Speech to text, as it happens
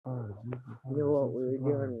You know what we were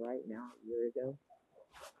doing right now a year ago?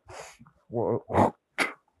 Well,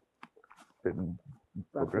 fucking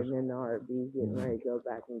in the RV, getting ready to go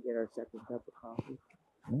back and get our second cup of coffee.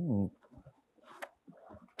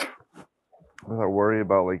 I was worried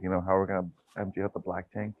about, like, you know, how we're gonna empty out the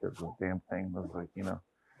black tank because the damn thing was like, you know,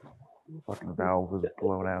 fucking valve was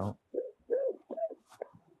blown out.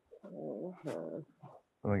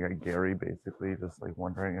 And we got Gary basically just like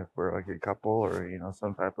wondering if we're like a couple or, you know,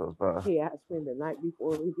 some type of He asked me the night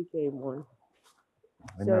before we became one.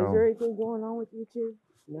 I So know. is there anything going on with you two?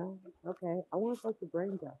 No? Okay. I want to fuck the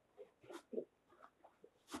brains out.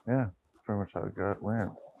 Yeah, pretty much how it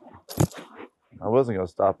went. I wasn't gonna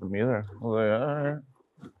stop him either. I was like, alright.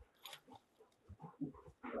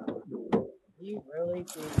 You really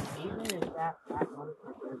think even if that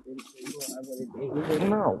motherfucker had been single, I would have dated him?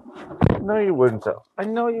 No. No, you wouldn't have. I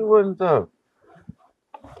know you wouldn't have.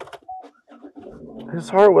 His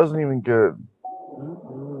heart wasn't even good.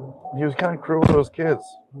 He was kind of cruel to those kids.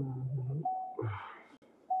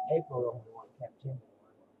 April the only one kept him.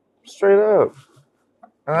 Straight up.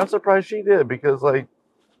 And I'm surprised she did because, like,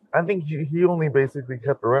 I think he only basically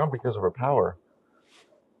kept around because of her power.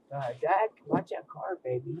 Dad, watch that car,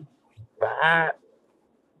 baby. That.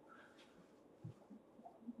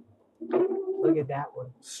 Look at that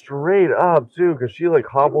one. Straight up, too, because she, like,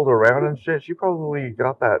 hobbled around and shit. She probably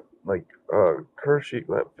got that, like, curse sheet,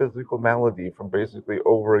 that physical malady from basically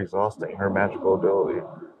over-exhausting her magical ability.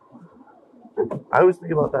 I was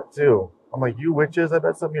thinking about that, too. I'm like, you witches, I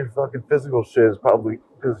bet some of your fucking physical shit is probably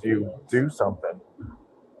because you do something.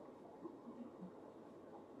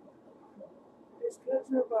 It's because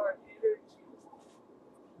of our energy.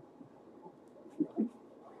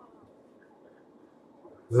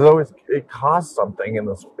 There's always, it costs something in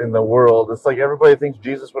the world. It's like everybody thinks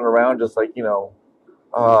Jesus went around just like, you know,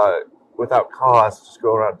 without cost, just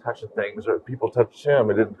go around touching things, or people touched him,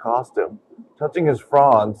 it didn't cost him. Touching his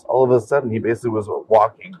fronds, all of a sudden he basically was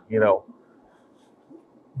walking, you know,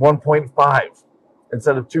 1.5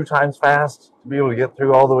 instead of 2 times fast to be able to get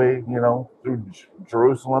through all the way, you know, through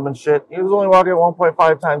Jerusalem and shit. He was only walking at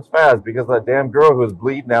 1.5 times fast because that damn girl who was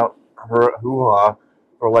bleeding out her hoo-ha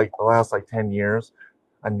for like the last like 10 years,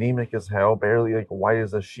 anemic as hell, barely like white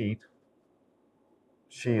as a sheet.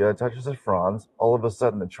 She touches his fronds. All of a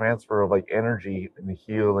sudden, the transfer of like energy and the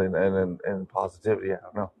healing and positivity. I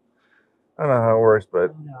don't know how it works,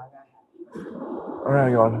 but where am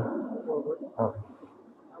I going? Oh.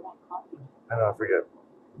 I know, I forget.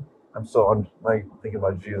 I'm so like thinking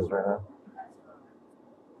about Jesus right now.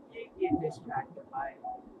 You get distracted by it.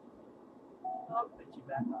 I'll put you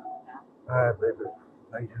back on that. All right, baby.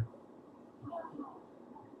 Thank you.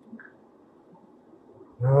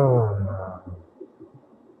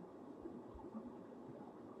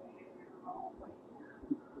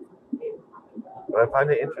 But I find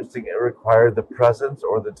it interesting. It required the presence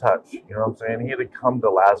or the touch. You know what I'm saying? He had to come to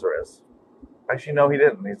Lazarus. Actually, no, he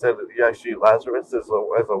didn't. He said, yeah, actually, Lazarus is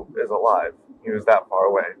alive. He was that far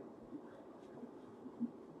away.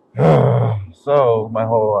 So my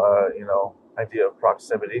whole, you know, idea of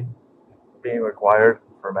proximity being required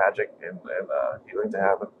for magic and healing to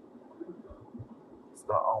happen. It's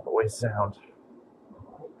not all the way sound.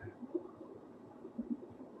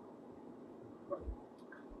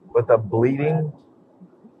 But the bleeding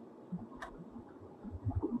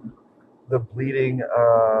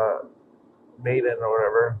maiden or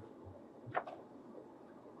whatever,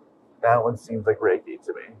 that one seems like Reiki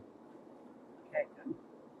to me. Okay, good.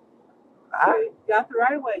 You got the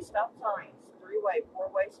right way. Stop signs. 3-way,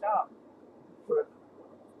 4-way stop.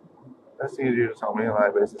 That's easy to tell me, and I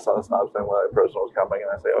basically saw the stop sign when a person was coming,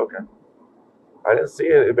 and I say, okay. I didn't see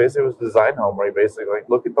it. It basically was design home where he basically like,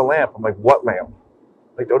 look at the lamp. I'm like, what lamp?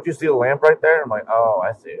 Like, don't you see the lamp right there? I'm like, oh,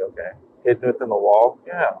 I see. Okay, hidden within the wall.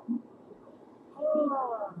 Yeah.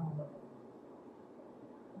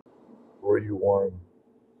 Were you warm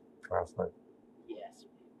last night? Yes.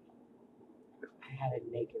 I had a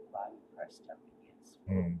naked body pressed up against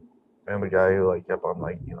me. And the guy who like kept on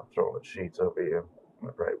like, you know, throwing the sheets over you.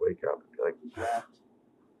 Right, wake up and be like, left.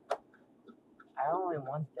 I only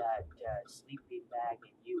want that sleeping bag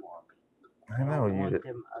and you on me. I know you you want did.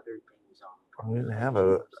 them other things on. We didn't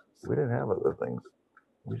have other things.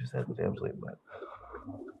 We just had the damn sleeping bag.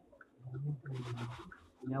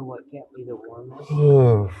 You know what kept me the warmest?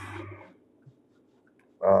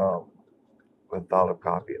 The thought of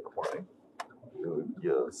coffee in the morning.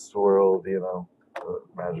 You swirled, you know,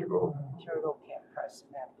 magical. Turtle kept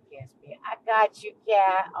pressing up against me. I got you,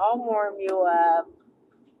 cat. I'll warm you up.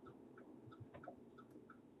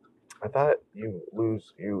 I thought you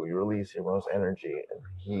release your most energy and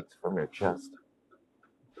heat from your chest.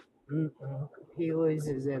 Mm-mm. He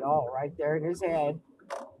loses it all right there in his head.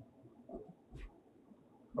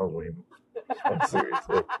 I was waiting. I'm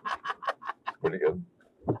seriously. Pretty good.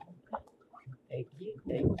 Thank you,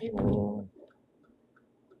 thank you. Mm.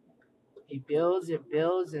 He builds and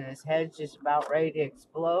builds, and his head's just about ready to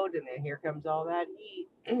explode, and then here comes all that heat.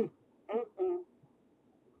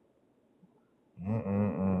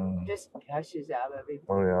 Just gushes out of him.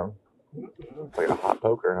 Oh, yeah. It's like a hot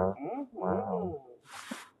poker, huh? Wow.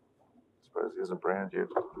 Suppose he has a brand you.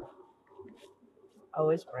 Oh,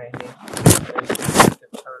 it's brand new. There's the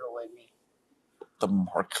turtle in me. The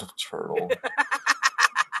mark of turtle.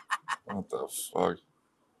 What the fuck?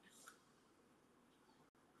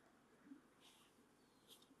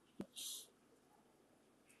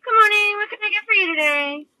 Good morning. What can I get for you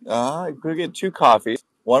today? Could we get 2 coffees,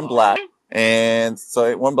 1 black, and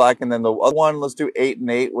so 1 black, and then the other one, let's do 8 and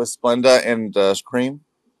 8 with Splenda and cream.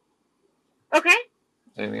 Okay.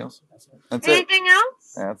 Anything else? That's Anything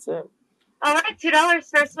else? That's it. All right. $2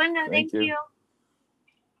 first window. Thank you. You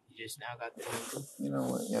just now got the number. You know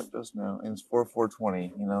what? Yep, just now. And it's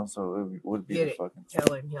 4420, you know, so it would be Get the it. fucking.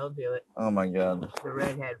 Tell him he'll do it. Oh my god. The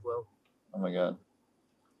redhead will. Oh my god.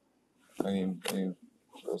 I need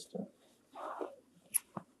those two.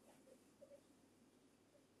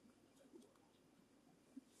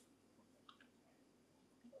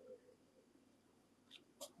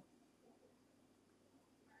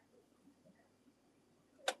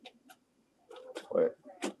 Wait.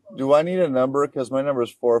 Do I need a number? Because my number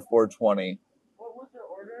is 4420. What was your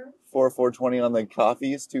order? 4420 on the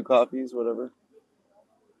coffees, 2 coffees, whatever.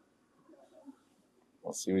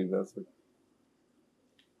 I'll see what he does.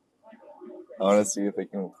 I want to see if they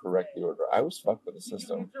can correct the order. I was fucked with the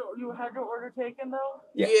system. You had your order taken, though?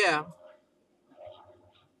 Yeah.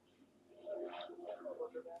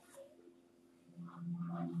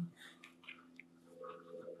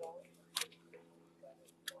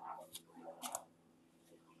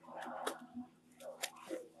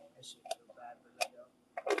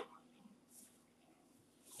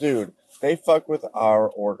 Dude, they fuck with our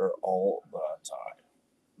order all the time.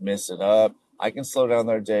 Miss it up. I can slow down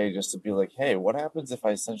their day just to be like, hey, what happens if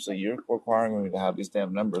you're requiring me to have these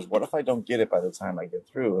damn numbers? What if I don't get it by the time I get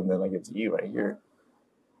through and then I get to you right here?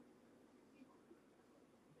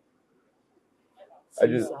 I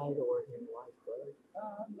just. The large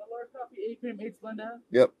coffee, 8 cream, 8 Splenda.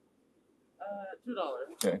 Yep. $2.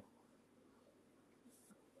 Okay.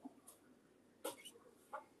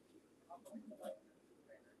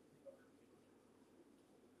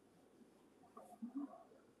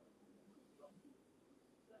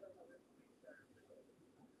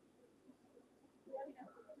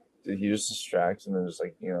 Did he just distract and then just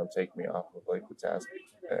like, take me off of like the task?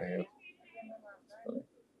 Yeah.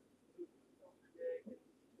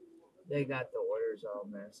 They got the orders all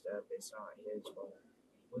messed up. It's not his fault.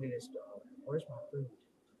 Look at this dog. Where's my food?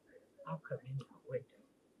 I'll come in that window.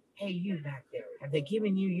 Hey, you back there. Have they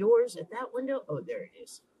given you yours at that window? Oh, there it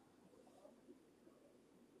is.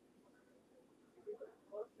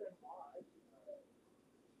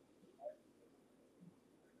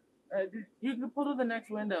 You can pull to the next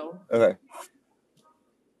window. Okay.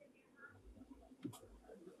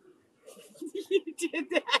 You did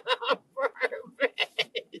that on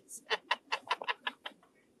purpose.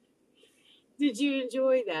 Did you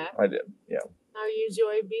enjoy that? I did, yeah. How you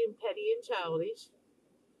enjoy being petty and childish?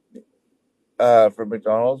 For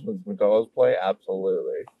McDonald's, with McDonald's play,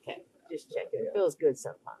 absolutely. Okay, just checking. It feels good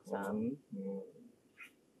sometimes, huh? Mm-hmm.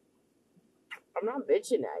 I'm not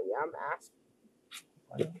bitching at you. I'm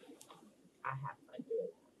asking. I have fun doing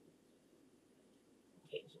that.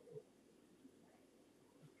 Occasionally.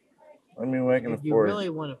 I mean, we can If afford. you really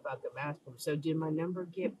want to fuck them, ask them. So, did my number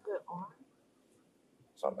get put on?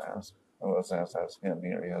 Something to ask. Oh, let's ask him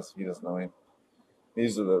here. He doesn't know him.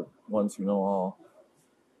 These are the ones who know all.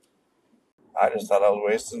 I just thought I was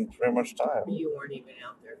wasting pretty much time. You weren't even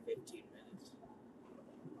out there 15 minutes.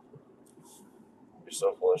 You're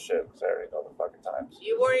so full of shit because I already know the fucking times.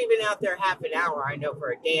 You weren't even out there half an hour, I know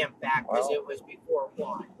for a damn fact, because it was before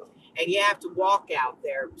 1. And you have to walk out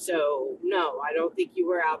there. So, no, I don't think you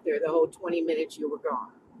were out there the whole 20 minutes you were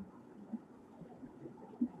gone.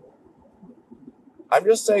 I'm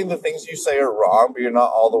just saying the things you say are wrong, but you're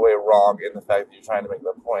not all the way wrong in the fact that you're trying to make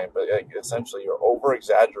the point. But essentially, you're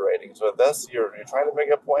over-exaggerating. So thus, you're trying to make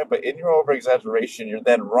a point, but in your over-exaggeration, you're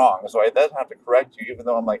then wrong. So I then have to correct you, even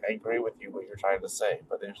though I'm like, I agree with you what you're trying to say.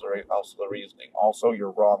 But there's also the reasoning. Also,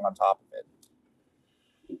 you're wrong on top of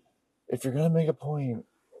it. If you're going to make a point,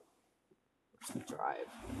 Drive.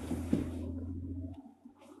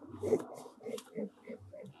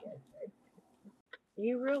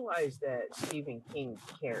 You realize that Stephen King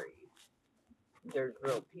carried There's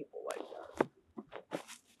real people like that.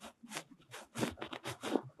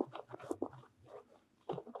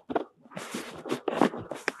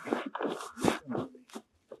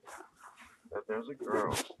 But there's a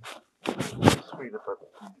girl. Sweet about the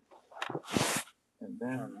and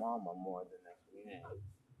then Her mama more than a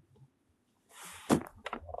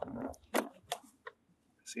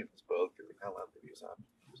see if it's both because I love the views up.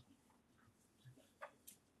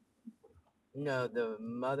 No, the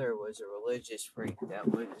mother was a religious freak that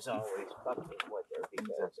was always fucking with her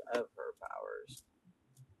because of her powers.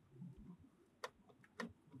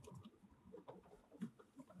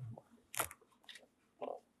 I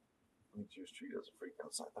think she was treated as a freak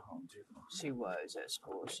outside the home too. She was at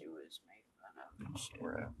school. She was made fun of and shit.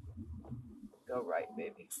 We're at. Go right,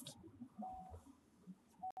 baby.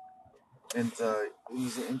 And it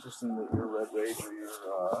was interesting that your red rage or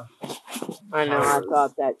your I know. I powers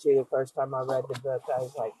thought that too the first time I read the book. I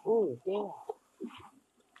was like, "Ooh, damn."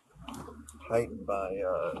 heightened by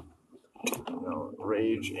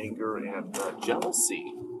rage, anger, and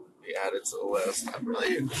jealousy. Be added to the list. I'm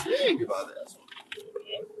really intrigued by this.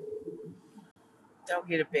 Don't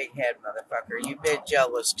get a big head, motherfucker. You've been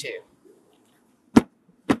jealous too.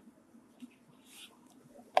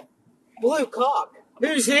 Blue cock.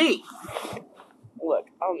 Who's he? Look,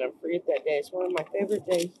 I'll never forget that day. It's one of my favorite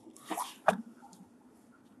days.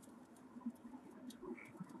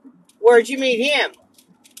 Where'd you meet him?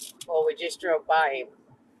 Well, we just drove by him.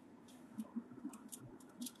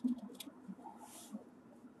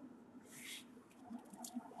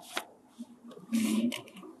 You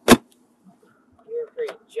were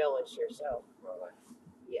pretty jealous yourself. Really?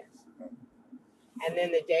 Yes. And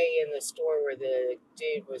then the day in the store where the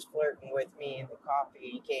dude was flirting with me in the coffee,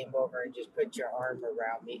 he came over and just put your arm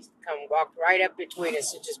around me. Walked right up between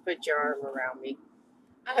us and just put your arm around me.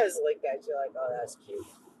 I was like that. You're like, oh, that's cute.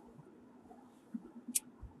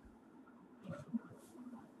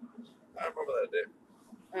 I remember that day.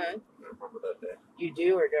 Huh? I remember that day. You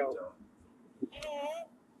do or don't?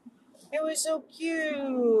 It was so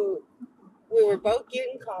cute. We were both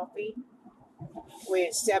getting coffee. We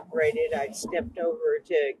had separated. I'd stepped over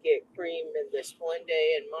to get cream in the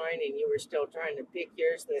Splende and mine, and you were still trying to pick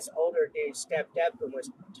yours. And this older dude stepped up and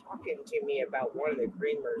was talking to me about one of the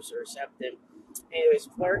creamers or something. And he was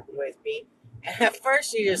flirting with me. And at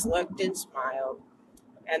first, he just looked and smiled.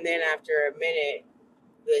 And then after a minute,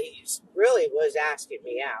 he really was asking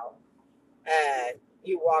me out.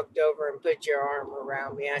 You walked over and put your arm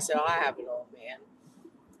around me. I said, oh, I have an old man.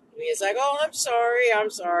 And he's like, oh, I'm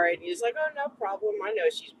sorry. And he's like, oh, no problem. I know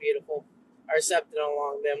she's beautiful. Or something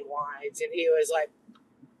along them lines. And he was like,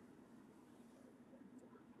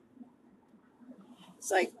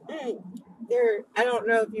 it's like, I don't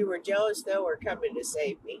know if you were jealous, though, or coming to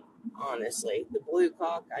save me. Honestly, the blue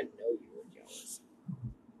cock, I know you were jealous.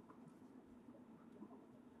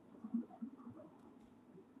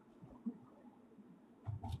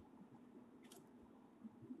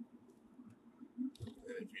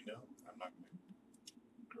 And if you know, I'm not going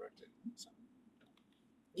to correct it. So.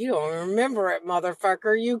 You don't remember it,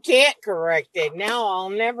 motherfucker. You can't correct it. Now I'll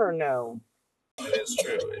never know. It is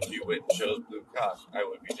true. If you went and chose blue cock, I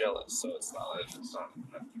would be jealous. So it's not a true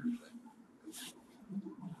thing.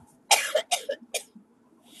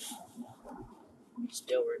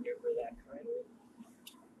 Still remember that kind of.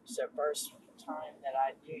 It's the first time that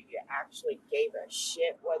I knew you actually gave a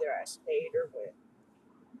shit whether I stayed or went.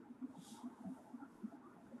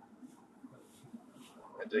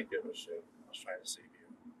 I did give a shit. I was trying to save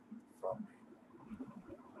you from me.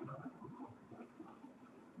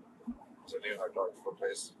 Because I knew how dark of a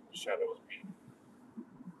place Shadow was being.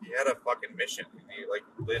 He had a fucking mission. He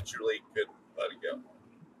literally couldn't let it go.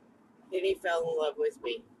 Then he fell in love with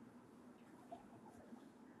me.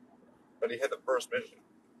 But he had the first mission.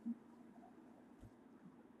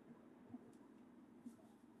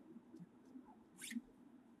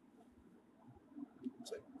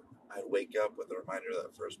 It's like I'd wake up with a reminder of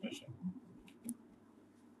that first mission.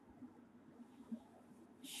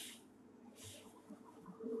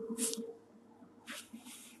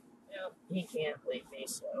 No, he can't leave me,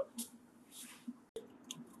 so.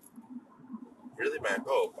 Really, my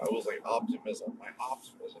hope, I was like optimism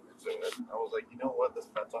into it. I was like, you know what, this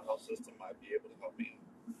mental health system might be able to help me.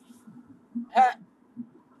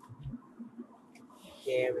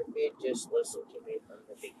 Damn, if you'd just listened to me from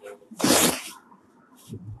the beginning,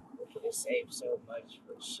 we could have saved so much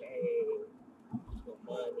for shame, the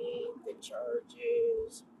money, the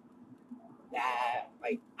charges, that.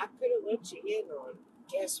 Like, I could have let you in on,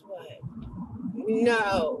 guess what?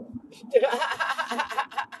 No.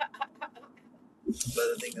 But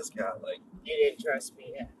the thing is, Kat, like, You didn't trust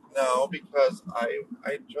me yet. No, because I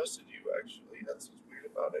trusted you, actually. That's what's weird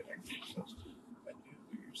about it. Because I knew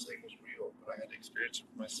what you were saying was real, but I had to experience it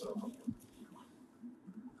for myself.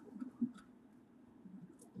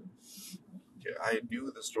 Okay, I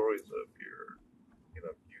knew the stories of your, you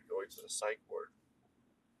going to the psych ward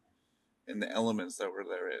and the elements that were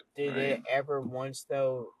there. Did it ever once,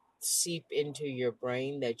 though, seep into your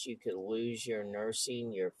brain that you could lose your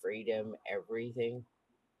nursing, your freedom, everything?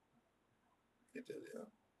 It did, yeah.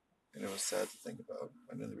 And it was sad to think about.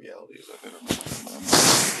 I know the reality is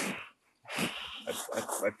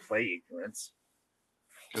I play ignorance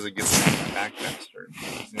because it gets me back faster. You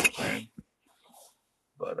know what I'm saying?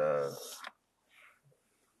 But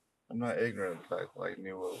I'm not ignorant of the fact that I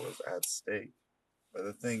knew what was at stake. But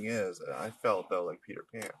the thing is, I felt though like Peter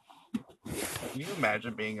Pan. Can you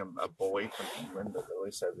imagine being a boy from England that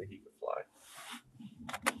really said that he could fly?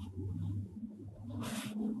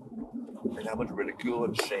 Like how much ridicule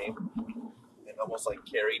and shame and almost like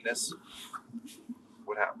cariness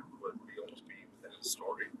would happen would be almost be within his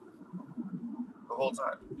story the whole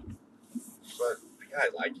time. But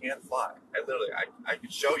guys, I can't fly. I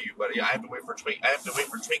could show you, but I have to wait for Twink. I have to wait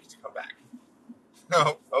for Twink to come back.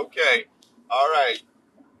 No, okay, all right.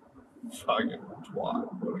 Fucking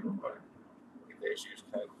twat. What a she's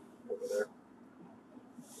kind of over there.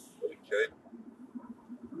 What a kid.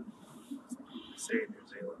 Say New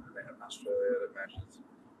Zealand and Australia, that matches.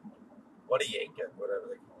 What a Yankin, whatever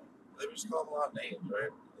they call him. They just call him a lot of names, right?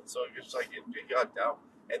 And so it's just like it got down.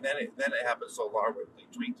 And then it happened so long when the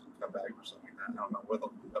Twink didn't come back or something like that. I don't know. Where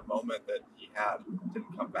the moment that he had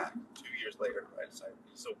didn't come back. 2 years later, right? So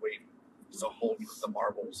he's still waiting. He's still holding the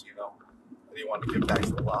marbles, you know? And he wanted to give back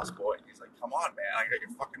to the lost boy. He's like, come on, man. I gotta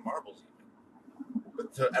get fucking marbles even.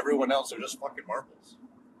 But to everyone else, they're just fucking marbles.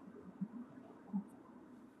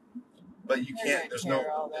 But you can't. There's no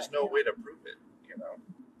way to prove it. You know,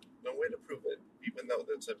 no way to prove it. Even though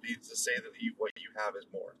to say that what you have is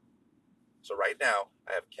more. So right now,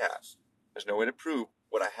 I have cash. There's no way to prove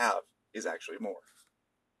what I have is actually more.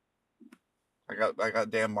 I got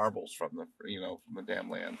damn marbles from the damn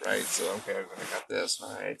land, right? So okay, I got this,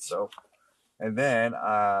 all right. So, and then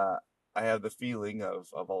I have the feeling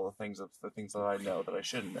of all the things that I know that I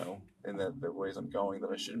shouldn't know, and that the ways I'm going that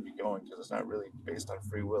I shouldn't be going, because it's not really based on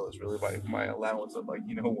free will. It's really my allowance of like,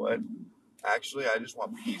 you know what? Actually, I just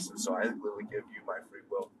want peace, and so I literally give you my free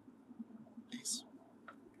will. Peace.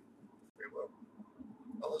 Free will.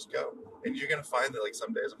 Well, let's go. And you're gonna find that like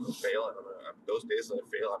some days I'm gonna fail, and those days that I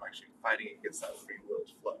fail, I'm actually fighting against that free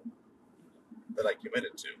will's flow that I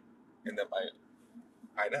committed to, and that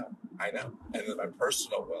I know. And then my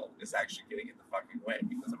personal will is actually getting in the fucking way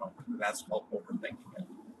because that's called overthinking it.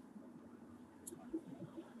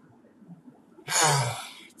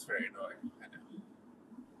 It's very annoying. I know.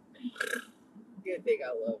 Good thing I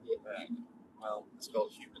love you. Well, it's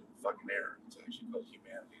called human fucking error. It's actually called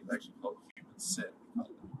humanity. It's actually called human sin.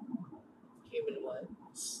 Human what?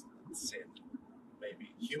 Sin.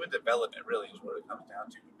 Maybe human development really is what it comes down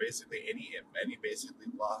to. Basically, any basically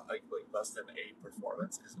law like less than a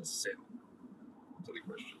performance is a sin to the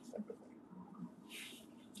Christians type of thing.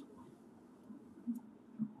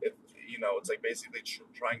 It's like basically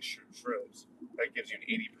trying shrooms that gives you an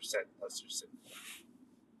 80% lesser sin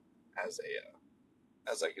as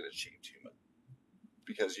like an achieved human,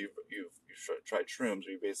 because you've tried shrooms.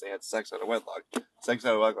 You basically had sex out of wedlock. Sex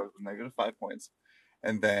out of wedlock was -5 points.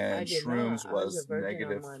 And then shrooms was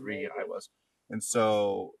 -3. I was. And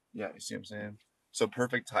so, yeah, you see what I'm saying? So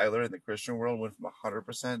Perfect Tyler in the Christian world went from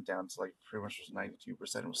 100% down to like pretty much just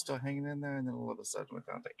 92%. It was still hanging in there. And then all of a sudden went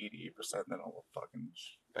down to 88%. And then all the fucking,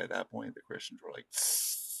 by that point, the Christians were like,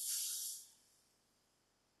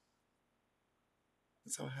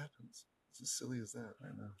 that's how it happens. It's as silly as that.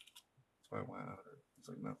 I know. That's why I went out of it. It's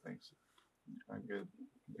like, no, thanks. I'm good.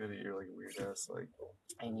 You're like a weird ass, like.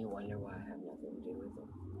 And you wonder why I have nothing to do with him.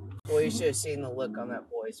 Well, you should have seen the look on that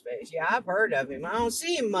boy's face. Yeah, I've heard of him. I don't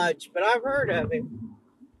see him much, but I've heard of him.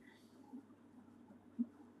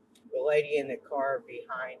 The lady in the car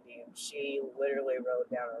behind him, she literally rolled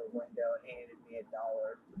down her window and handed me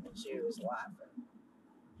 $1, and she was laughing.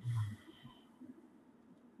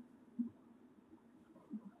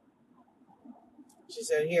 She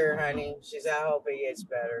said, "Here, honey." She said, "I hope it gets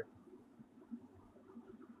better."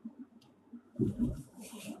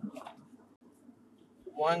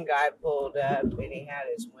 One guy pulled up and he had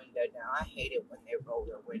his window down. I hate it when they roll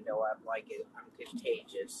their window up like I'm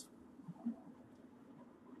contagious.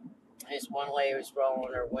 This one lady was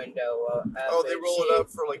rolling her window up. Oh, they roll it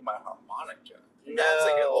up for like my harmonica.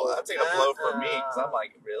 No, that's like a blow for me, because I'm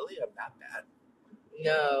like, really? I'm not bad.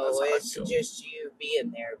 No, That's how I it's feel. just you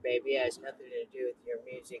being there, baby. It has nothing to do with your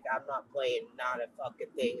music. I'm not playing not a fucking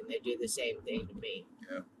thing, and they do the same thing to me.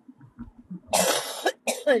 Yeah.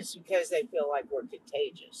 It's because they feel like we're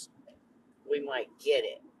contagious. We might get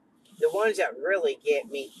it. The ones that really get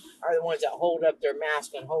me are the ones that hold up their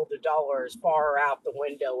mask and hold the dollar as far out the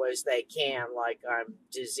window as they can, like I'm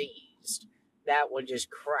diseased. That one just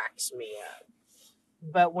cracks me up.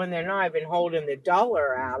 But when they're not even holding the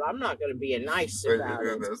dollar out, I'm not going to be nice about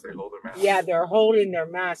it. They hold their mask. Yeah, they're holding their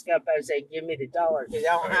mask up as they give me the dollar because they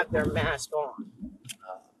don't have their mask on.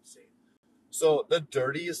 See. So the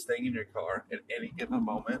dirtiest thing in your car at any given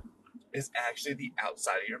moment is actually the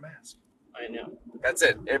outside of your mask. I know. That's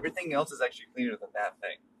it. Everything else is actually cleaner than that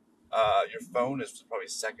thing. Your phone is probably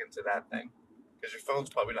second to that thing. Because your phone's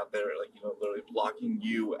probably not there, like, literally blocking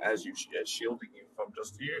you as shielding you from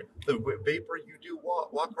just the vapor you do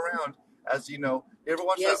walk around. As you know, you ever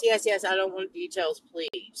watch that? Yes. I don't want details,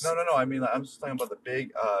 please. No. I mean, I'm just talking about the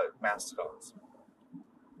big mastodons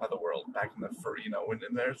of the world back in the when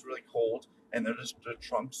it's really cold and they're just their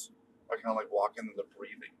trunks are kind of like walking and they're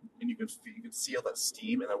breathing, and you can see all that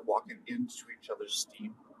steam and they're walking into each other's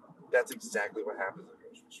steam. That's exactly what happens in the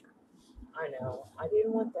grocery store. I know. I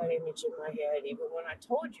didn't want that image in my head. Even when I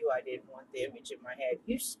told you I didn't want the image in my head,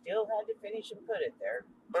 you still had to finish and put it there.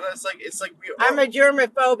 But it's like I'm a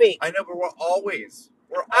germaphobic. I know, but we're always.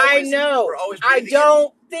 I know. We're always I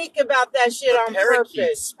don't think about that shit on parakeets.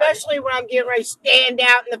 purpose, especially when I'm getting ready to stand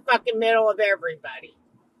out in the fucking middle of everybody.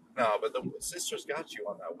 No, but the sisters got you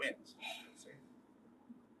on that wind.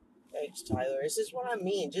 Thanks, Tyler. This is what I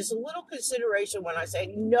mean. Just a little consideration when I say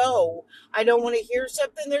no. I don't want to hear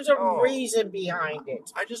something. There's a reason behind it.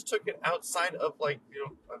 I just took it outside of my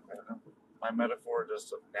metaphor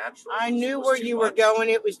just of natural. I knew where you were going.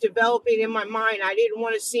 It was developing in my mind. I didn't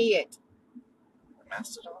want to see it.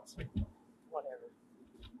 Mastodons. Whatever.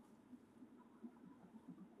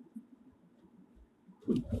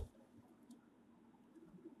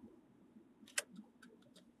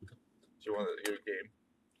 Do you want your game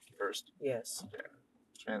first? Yes. Yeah.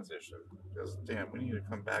 Transition. Because damn, we need to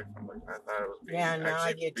come back from I thought it was being. Yeah, now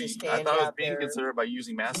I get to stand I thought it was being there. considered by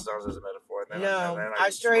using mastodons as a metaphor. And then, no, and then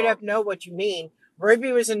I straight up know what you mean.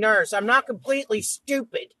 Ruby was a nurse. I'm not completely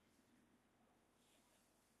stupid.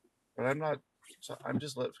 But I'm not. I'm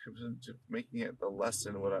just making it the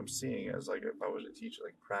lesson. What I'm seeing as like if I was a teacher,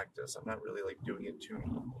 like practice. I'm not really like doing it to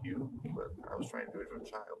you, but I was trying to do it to a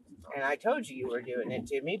child. And I told you were doing it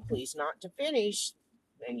to me. Please not to finish.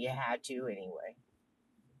 And you had to anyway.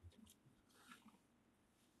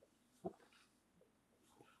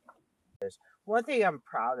 One thing I'm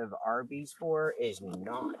proud of Arby's for is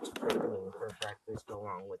not cooking for breakfast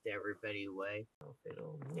along with everybody away.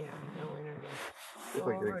 Yeah, no internet.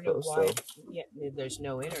 Yeah, there's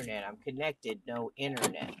no internet. I'm connected. No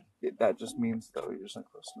internet. That just means though you're just not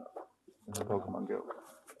close enough. In Pokemon Go.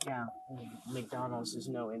 Yeah, McDonald's is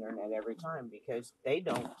no internet every time because they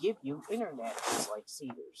don't give you internet. It's like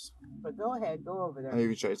Cedars. But go ahead, go over there. Have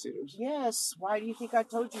you tried Cedars? Yes. Why do you think I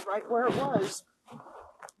told you right where it was?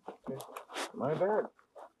 My bad.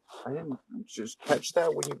 I didn't just catch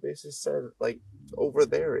that when you basically said like over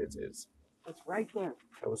there it is. It's right there.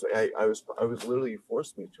 I was literally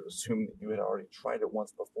forced me to assume that you had already tried it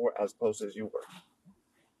once before, as close as you were.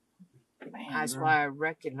 That's why I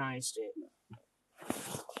recognized it.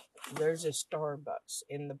 There's a Starbucks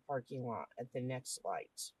in the parking lot at the next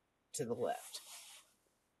lights to the left.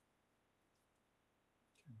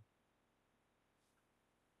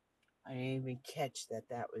 I didn't even catch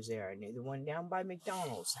that was there. I knew the one down by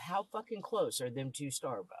McDonald's. How fucking close are them two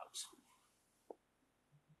Starbucks?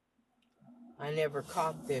 I never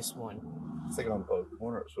caught this one. It's like on both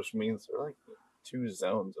corners, which means they're like two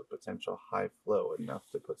zones of potential high flow, enough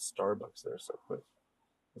to put Starbucks there so quick.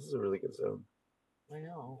 This is a really good zone. I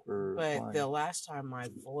know. But the last time I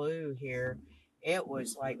flew here, it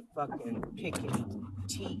was like fucking picking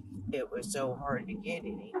teeth. It was so hard to get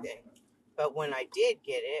anything. But when I did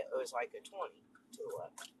get it, it was like a 20 to the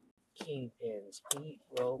left. Kingpins, beat,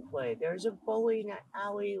 role play. There's a bowling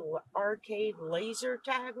alley arcade laser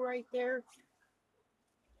tag right there.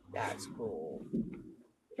 That's cool.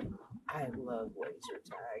 I love laser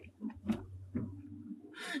tag.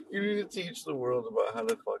 You need to teach the world about how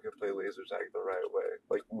to fucking play laser tag the right way.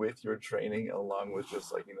 Like with your training along with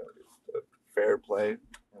just like, the fair play.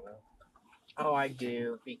 Oh, I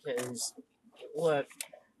do. Because, look,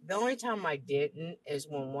 the only time I didn't is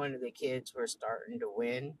when one of the kids were starting to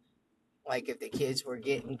win. Like, if the kids were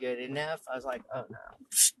getting good enough, I was like, oh, no.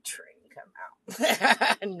 Training come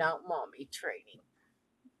out. Not mommy training.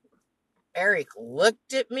 Eric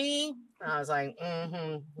looked at me. I was like,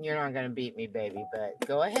 you're not going to beat me, baby, but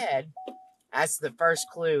go ahead. That's the first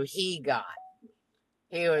clue he got.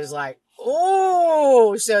 He was like,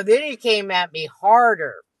 oh, so then he came at me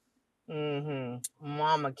harder.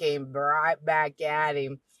 Mama came right back at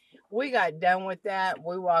him. We got done with that.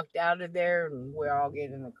 We walked out of there and we all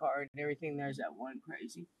get in the car and everything. There's that one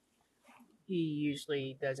crazy. He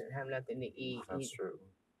usually doesn't have nothing to eat. That's true.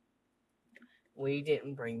 We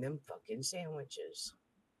didn't bring them fucking sandwiches.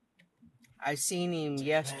 I seen him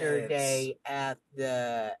yesterday at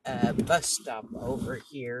the bus stop over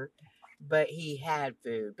here, but he had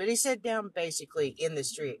food. But he sat down basically in the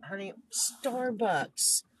street. Honey,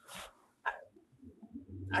 Starbucks.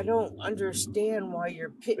 I don't understand why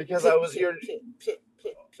you're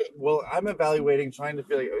Well, I'm evaluating, trying to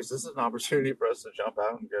feel like, is this an opportunity for us to jump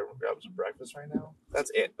out and grab some breakfast right now? That's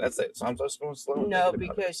it. So I'm just going slow. No,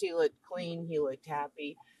 because he looked clean. He looked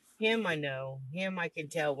happy. Him, I know. Him, I can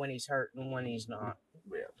tell when he's hurt and when he's not.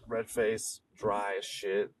 Yeah, red face, dry as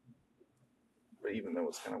shit. But even though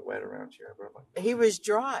it's kind of wet around here, he was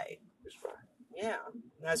dry. He was dry. Yeah,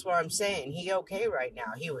 that's what I'm saying. He okay right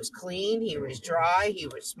now. He was clean. He was dry. He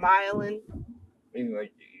was smiling. Meaning,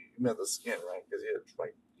 like, you meant the skin, right? Because he had,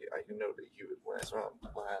 like, I can know that when I saw him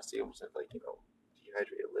last, he almost had, like,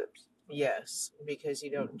 dehydrated lips. Yes, because he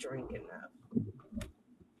don't drink enough.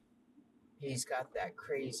 He's got that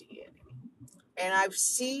crazy in him. And I've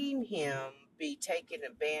seen him be taken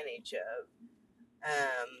advantage of.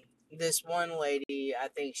 This one lady, I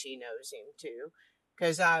think she knows him too.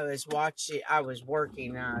 Because I was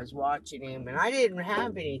working, and I was watching him, and I didn't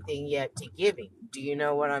have anything yet to give him. Do you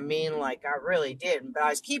know what I mean? Like, I really didn't, but I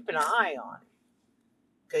was keeping an eye on him.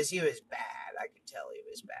 Because he was bad. I could tell he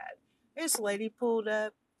was bad. This lady pulled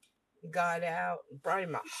up, got out, brought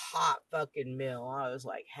him a hot fucking meal. I was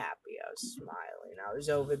like happy. I was smiling. I was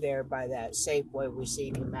over there by that Safeway we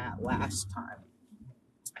seen him at last time.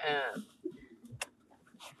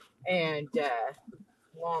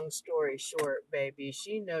 Long story short, baby,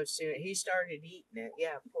 she knows soon. He started eating it.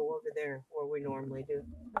 Yeah, pull over there where we normally do.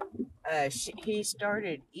 He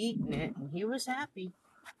started eating it, and he was happy.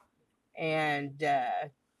 And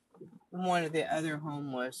one of the other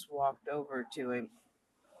homeless walked over to him.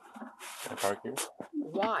 Can I park here?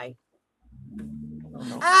 Why?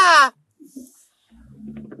 No.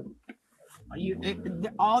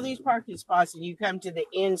 All these parking spots, and you come to the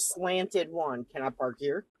end slanted one. Can I park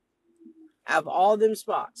here? Out of all them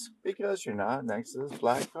spots. Because you're not next to those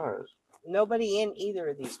black cars. Nobody in either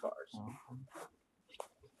of these cars.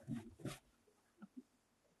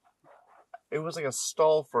 It was like a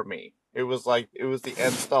stall for me. It was the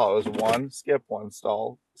end stall. It was one, skip one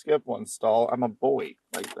stall, skip one stall. I'm a boy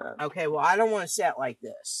like that. Okay, well, I don't want to sit like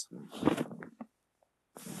this.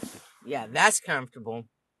 Yeah, that's comfortable.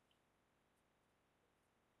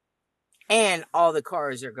 And all the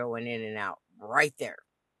cars are going in and out right there.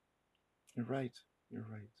 You're right. You're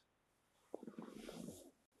right.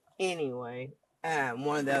 Anyway,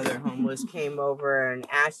 one of the other homeless came over and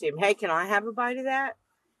asked him, hey, can I have a bite of that?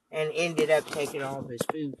 And ended up taking all of his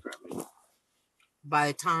food from him. By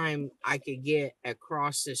the time I could get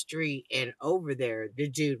across the street and over there, the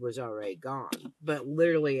dude was already gone. But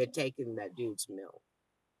literally had taken that dude's meal.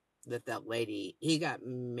 That lady, he got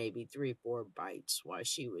maybe 3-4 bites while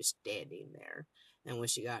she was standing there. And when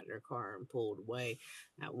she got in her car and pulled away,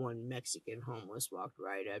 that one Mexican homeless walked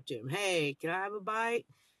right up to him. Hey, can I have a bite?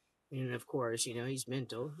 And of course, he's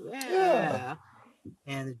mental. Yeah.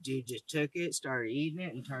 And the dude just took it, started eating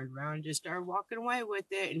it, and turned around and just started walking away with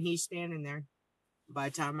it. And he's standing there. By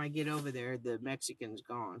the time I get over there, the Mexican's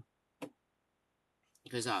gone.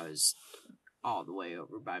 Because I was all the way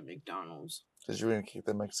over by McDonald's. Because you were going to kick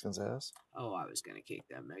that Mexican's ass? Oh, I was going to kick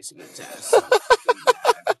that Mexican's ass.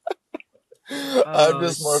 I'm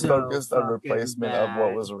just more focused on replacement of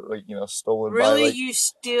what was, stolen by, really, you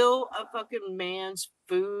steal a fucking man's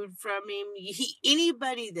food from him?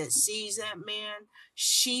 Anybody that sees that man,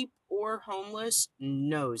 sheep or homeless,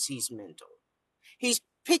 knows he's mental. He's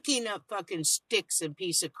picking up fucking sticks and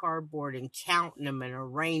piece of cardboard and counting them and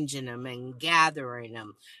arranging them and gathering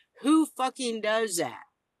them. Who fucking does that?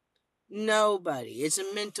 Nobody. It's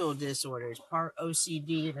a mental disorder. It's part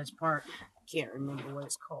OCD and it's part, can't remember what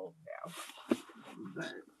it's called now.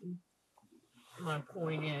 But my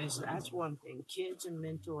point is, that's one thing. Kids and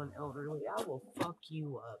mental and elderly, I will fuck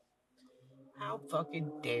you up. How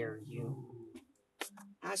fucking dare you?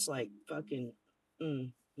 That's like fucking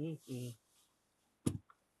I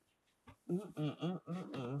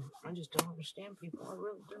just don't understand people. I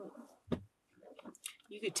really don't.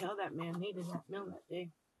 You could tell that man needed that meal that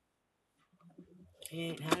day. He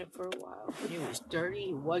ain't had it for a while. He was dirty.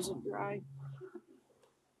 He wasn't dry.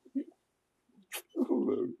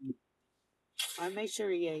 I made sure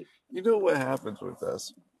he ate. You know what happens with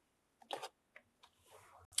us?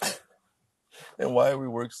 And why we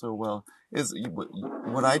work so well is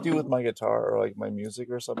what I do with my guitar or like my music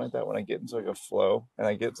or something like that. When I get into like a flow and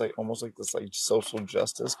I get like almost like this like social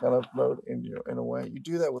justice kind of mode in a way, you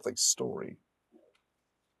do that with like story.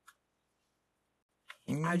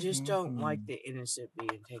 I just don't like the innocent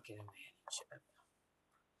being taken advantage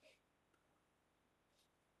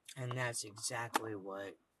of. And that's exactly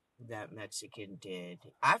what that Mexican did.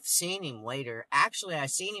 I've seen him later. Actually, I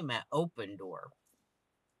seen him at Open Door.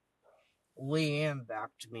 Leanne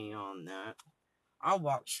backed me on that. I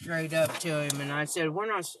walked straight up to him and I said,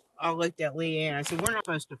 I looked at Leanne. I said, we're not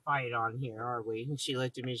supposed to fight on here, are we? And she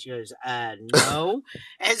looked at me. She goes, no.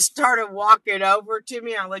 And started walking over to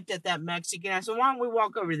me. I looked at that Mexican. I said, why don't we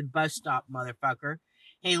walk over to the bus stop, motherfucker?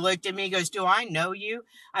 He looked at me. He goes, do I know you?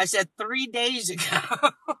 I said, 3 days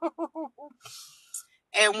ago.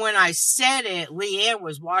 And when I said it, Leanne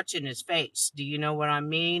was watching his face. Do you know what I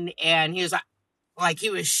mean? And he was like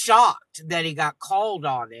he was shocked that he got called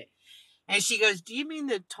on it. And she goes, do you mean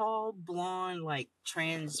the tall, blonde, like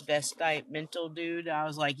transvestite mental dude? I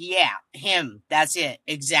was like, yeah, him. That's it.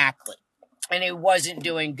 Exactly. And he wasn't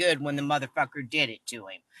doing good when the motherfucker did it to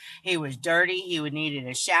him. He was dirty. He needed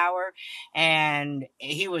a shower. And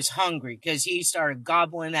he was hungry because he started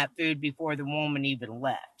gobbling that food before the woman even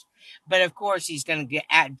left. But of course, he's going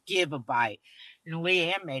to give a bite. And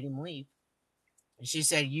Leanne made him leave. She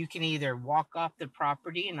said, you can either walk off the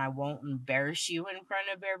property and I won't embarrass you in front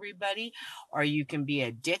of everybody, or you can be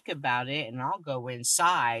a dick about it and I'll go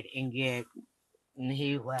inside and get... And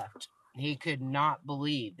he left. He could not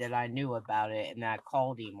believe that I knew about it and I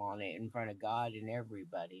called him on it in front of God and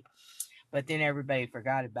everybody. But then everybody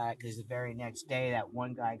forgot about it because the very next day that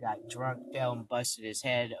one guy got drunk, fell and busted his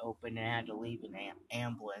head open and had to leave an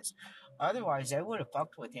ambulance. Otherwise, they would have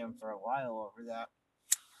fucked with him for a while over that.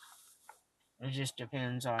 It just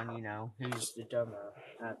depends on, who's the dumber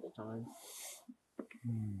at the time.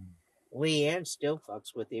 Leanne still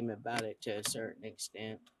fucks with him about it to a certain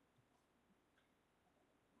extent.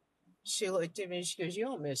 She looked at me and she goes, you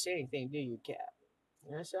don't miss anything, do you, Cat?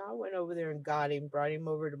 And I said, I went over there and got him, brought him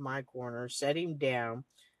over to my corner, set him down.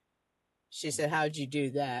 She said, how'd you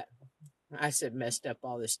do that? I said, messed up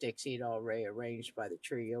all the sticks he'd already arranged by the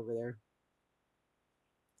tree over there.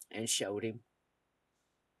 And showed him.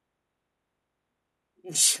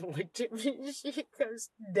 She looked at me and she goes,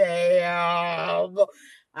 damn.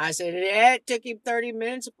 I said, yeah, it took him 30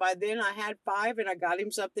 minutes. By then I had 5 and I got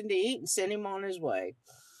him something to eat and sent him on his way.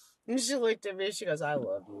 And she looked at me and she goes, I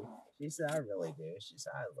love you. She said, I really do. She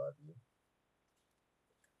said, I love you.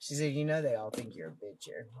 She said, they all think you're a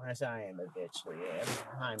bitcher. I said, I am a bitch, Leanne.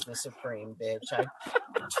 I'm the supreme bitch. I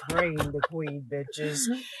train the queen bitches.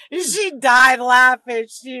 She died laughing.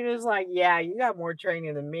 She was like, yeah, you got more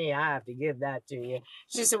training than me. I have to give that to you.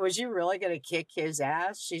 She said, was you really going to kick his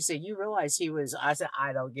ass? She said, you realize he was... I said,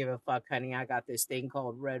 I don't give a fuck, honey. I got this thing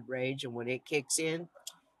called red rage, and when it kicks in,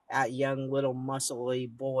 that young little muscly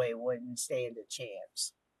boy wouldn't stand a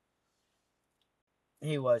chance.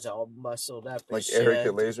 He was all muscled up like shit. Eric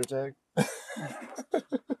at laser tag.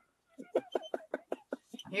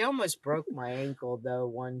 He almost broke my ankle though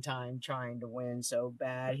one time trying to win so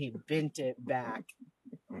bad he bent it back.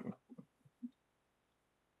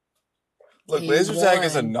 Look, laser tag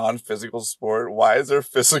is a non-physical sport. Why is there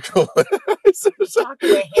physical? We're talking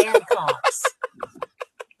with handcuffs.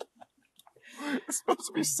 It's supposed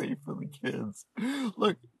to be safe for the kids.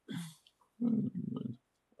 Look.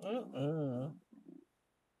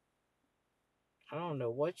 I don't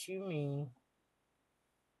know what you mean.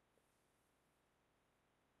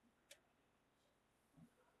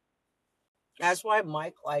 That's why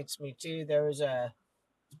Mike likes me too. There was a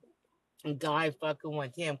guy fucking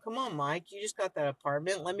with him. Come on, Mike. You just got that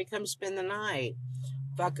apartment. Let me come spend the night.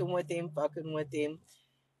 Fucking with him.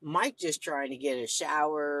 Mike just trying to get a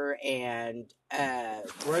shower and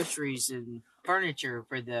groceries and furniture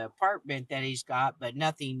for the apartment that he's got, but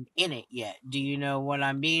nothing in it yet. Do you know what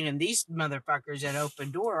I mean? And these motherfuckers at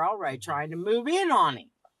Open Door are already trying to move in on him.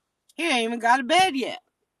 He ain't even got a bed yet.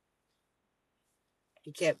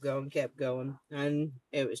 He kept going, and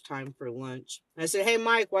it was time for lunch. I said, hey,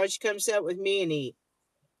 Mike, why don't you come sit with me and eat?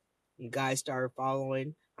 The guy started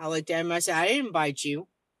following. I looked at him, I said, I didn't invite you.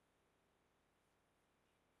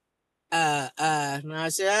 And I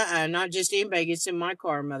said, not just anybody gets in my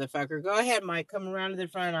car, motherfucker. Go ahead, Mike, come around to the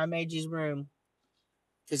front. I made you room.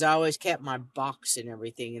 Because I always kept my box and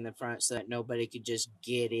everything in the front so that nobody could just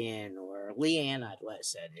get in or whatever. Leanne, I'd let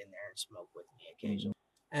sit in there and smoke with me occasionally.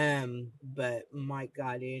 But Mike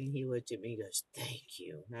got in, he looked at me, he goes, "Thank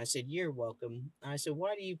you." And I said, "You're welcome." I said,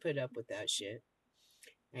 "Why do you put up with that shit?"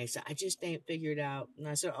 And he said, "I just ain't figured out." And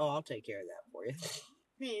I said, "Oh, I'll take care of that for you."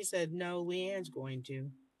 And he said, "No, Leanne's going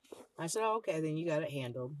to." I said, "Oh, okay, then you got it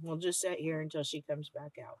handled. We'll just sit here until she comes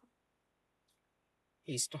back out."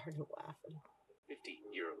 He started laughing.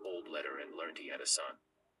 50-year-old letter and learned he had a son.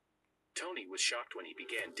 Tony was shocked when he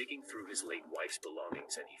began digging through his late wife's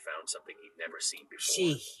belongings and he found something he'd never seen before.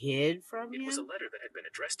 She hid from him? It was a letter that had been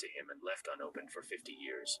addressed to him and left unopened for 50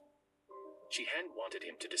 years. She hadn't wanted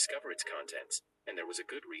him to discover its contents, and there was a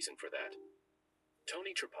good reason for that.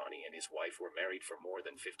 Tony Trapani and his wife were married for more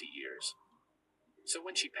than 50 years. So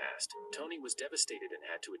when she passed, Tony was devastated and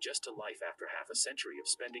had to adjust to life after half a century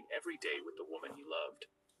of spending every day with the woman he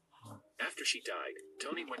loved. After she died,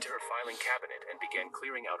 Tony went to her filing cabinet and began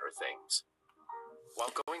clearing out her things.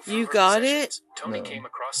 While going through her possessions, Tony came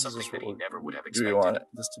across something that he never would have expected. Do you want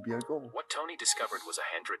this to be a goal? What Tony discovered was a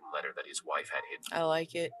handwritten letter that his wife had hidden. I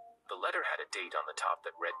like it. The letter had a date on the top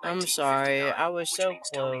that read 1959. I'm sorry, I was so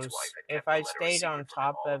Tony's close. wife had If kept the I letter a stayed secret on from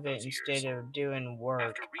top all of it those instead years. of doing work,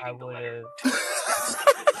 After I reading the would letter, have. Tony was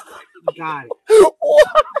devastated that his wife would keep Got it. What?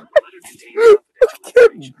 The letter contained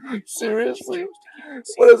confidential information. Seriously?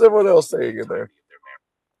 What is everyone else saying in there?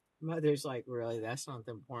 Mother's like, "Really? That's not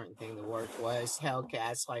the important thing. The work was."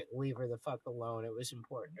 Hellcat's like, "Leave her the fuck alone. It was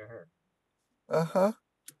important to her." Uh-huh.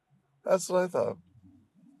 That's what I thought.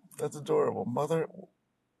 That's adorable. Mother...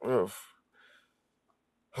 Oof.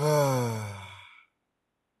 I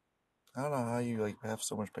don't know how you like have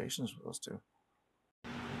so much patience with those two.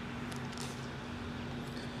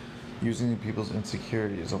 Using people's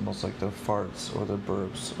insecurities almost like their farts or their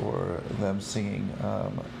burps or them singing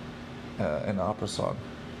an opera song.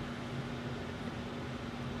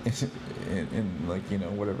 In like, you know,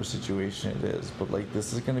 whatever situation it is. But like,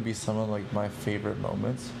 this is going to be some of like my favorite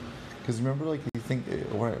moments. Because remember, like, you think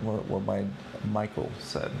what my Michael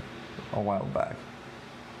said a while back.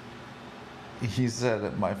 He said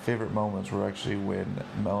that my favorite moments were actually when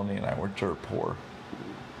Melanie and I were dirt poor.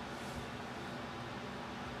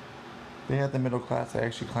 They had the middle class. They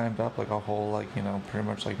actually climbed up like a whole, like, you know, pretty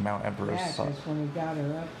much like Mount Everest. Yeah, because when we got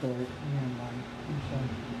her up there,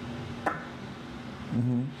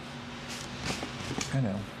 and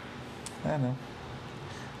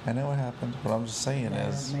I know what happened. What I'm just saying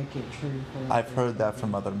is, make it true for I've heard that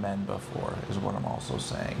from other men before, is what I'm also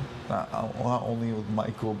saying. Not only with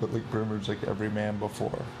Michael, but like pretty much like every man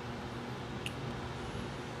before.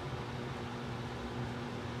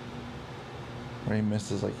 Where he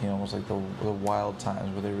misses, like, you know, almost like the wild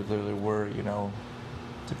times where they literally were, you know,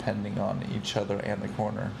 depending on each other and the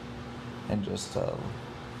corner, and just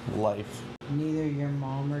life. Neither your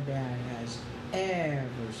mom or dad has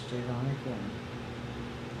ever stood on a corner.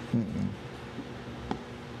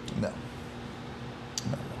 No.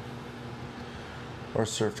 Or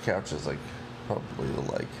surfed couches, like, probably the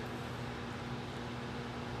like.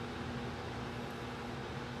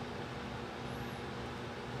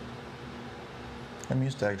 I'm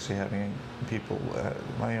used to actually having people.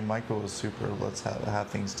 Michael was super. Let's have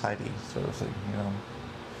things tidy, sort of thing. You know.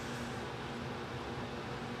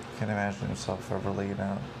 Can't imagine yourself ever laying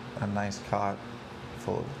out a nice cot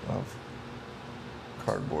full of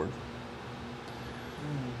cardboard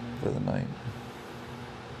for the night.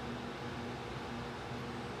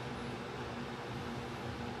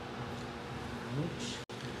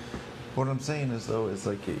 What I'm saying is, though, is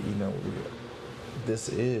like, you know, this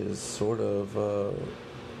is sort of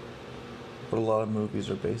what a lot of movies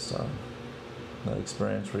are based on. That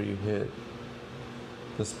experience where you hit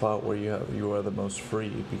the spot where you are the most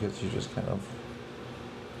free because you just kind of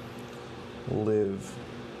live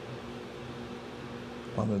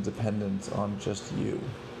on the dependence on just you,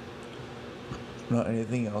 not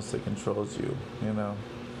anything else that controls you. You know,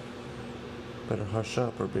 better hush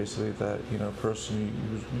up, or basically that, you know, person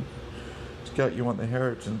who's got you on the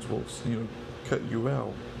inheritance will, you know, cut you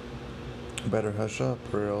out. Better hush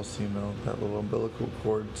up, or else, you know, that little umbilical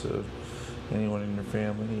cord to anyone in your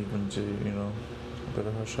family, even to, you know,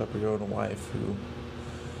 better hush up, or your own wife who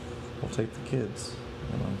will take the kids,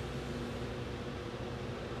 you know.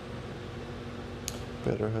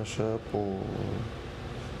 Better hush up, or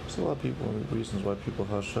there's a lot of people, reasons why people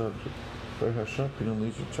hush up. Better hush up, you don't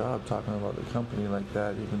lose your job talking about the company like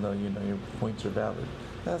that, even though, you know, your points are valid.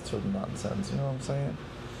 That sort of nonsense, you know what I'm saying?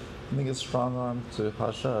 I think it's strong arm to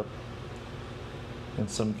hush up in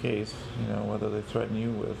some case, you know, whether they threaten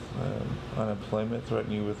you with unemployment,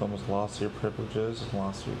 threaten you with almost loss of your privileges,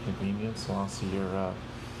 loss of your convenience, loss of your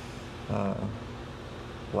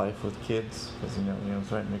life with kids, because, you know,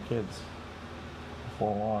 threaten your kids.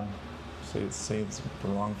 people along. Say it's the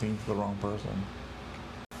wrong thing for the wrong person.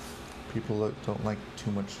 People don't like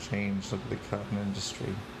too much change. Look at the cotton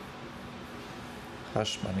industry.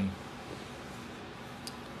 Hush money.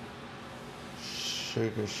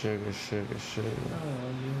 Sugar, sugar, sugar, sugar. I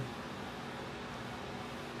love you.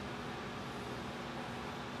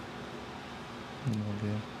 Love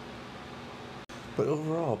you. But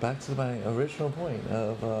overall, back to my original point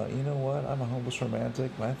of, you know what? I'm a homeless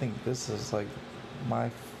romantic, and I think this is like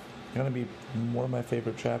gonna be one of my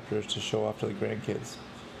favorite chapters to show off to the grandkids.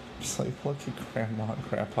 Just like, look at Grandma and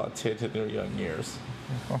Grandpa did in their young years.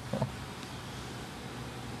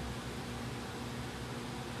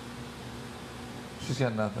 She's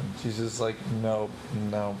got nothing. She's just like, no.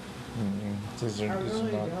 These I are just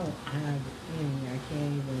really not. don't have any. I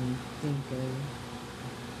can't even think of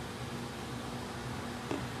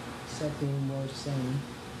something worth saying.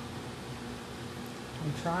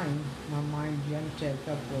 I'm trying. My mind jumped to a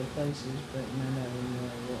couple of places, but none of them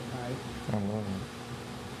really look right. I love it.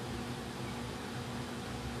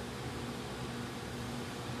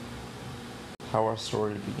 How our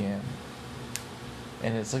story began.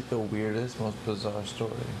 And it's like the weirdest, most bizarre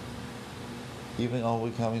story. Even all the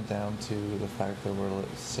way coming down to the fact that we're like,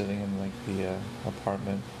 sitting in like the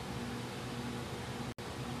apartment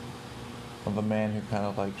of a man who kind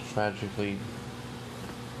of like tragically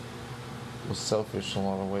was selfish in a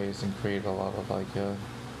lot of ways and created a lot of like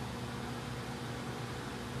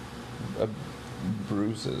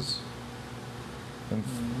bruises and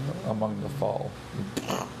among the fall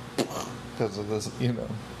because of this, you know.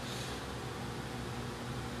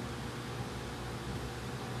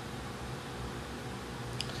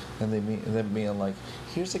 And then being like,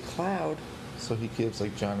 here's a cloud. So he gives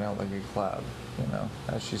like John out like a cloud, you know,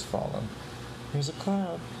 as she's falling. Here's a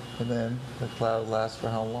cloud. And then the cloud lasts for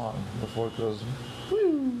how long? Before it goes,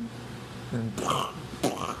 woo! And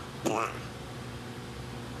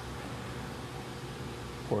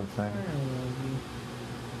poor thing. I love you.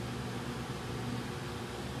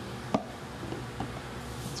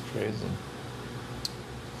 It's crazy.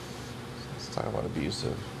 Let's talk about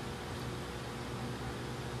abusive.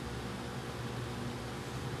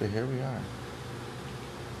 But here we are.